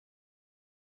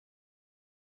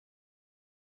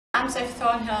I'm Sophie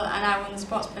Thornhill and I won the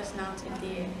Sports Personality of the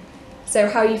Year. So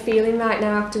how are you feeling right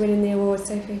now after winning the award,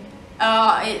 Sophie?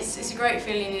 Oh, it's a great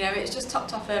feeling, you know. It's just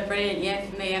topped off a brilliant year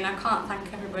for me, and I can't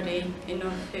thank everybody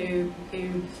enough who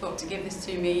thought to give this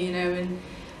to me, you know. And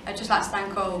I'd just like to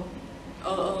thank all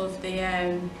of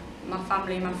the my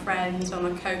family, my friends, all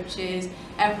my coaches,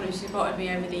 everyone who supported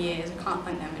me over the years. I can't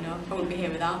thank them enough. I wouldn't be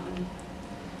here without them.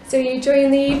 So are you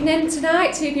enjoying the evening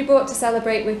tonight? Who have you brought to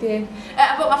celebrate with you?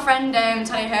 I brought my friend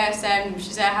Tanya Hurst.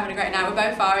 She's having a great night. We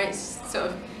both are. It's sort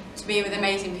of to be with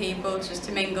amazing people, just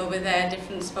to mingle with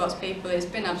different sports people. It's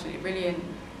been absolutely brilliant.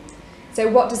 So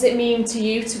what does it mean to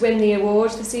you to win the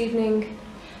award this evening?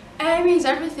 It means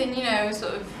everything, you know.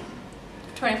 Sort of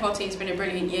 2014 has been a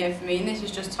brilliant year for me, and this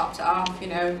has just topped it off, you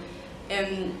know.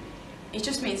 It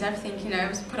just means everything, you know.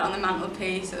 Put it on the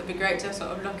mantelpiece. It'll be great to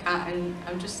sort of look at, and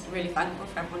I'm just really thankful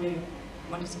for everyone who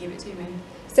wanted to give it to me.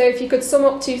 So if you could sum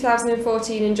up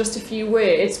 2014 in just a few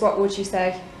words, what would you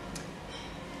say?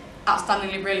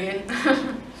 Outstandingly brilliant.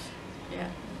 Yeah.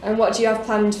 And what do you have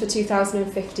planned for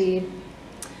 2015?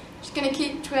 Just going to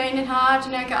keep training hard,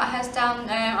 you know, get our heads down.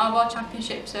 Our World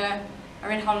Championships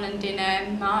are in Holland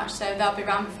in March, so they'll be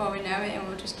around before we know it, and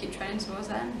we'll just keep training towards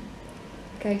them.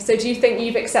 Okay, so do you think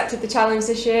you've accepted the challenge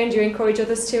this year, and do you encourage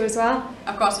others to as well?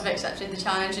 Of course I've accepted the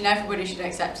challenge, and everybody should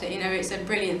accept it. You know, it's a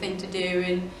brilliant thing to do,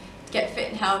 and to get fit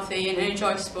and healthy and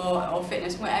enjoy sport or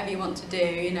fitness, whatever you want to do,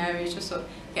 you know. It's just sort of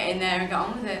get in there and get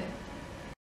on with it.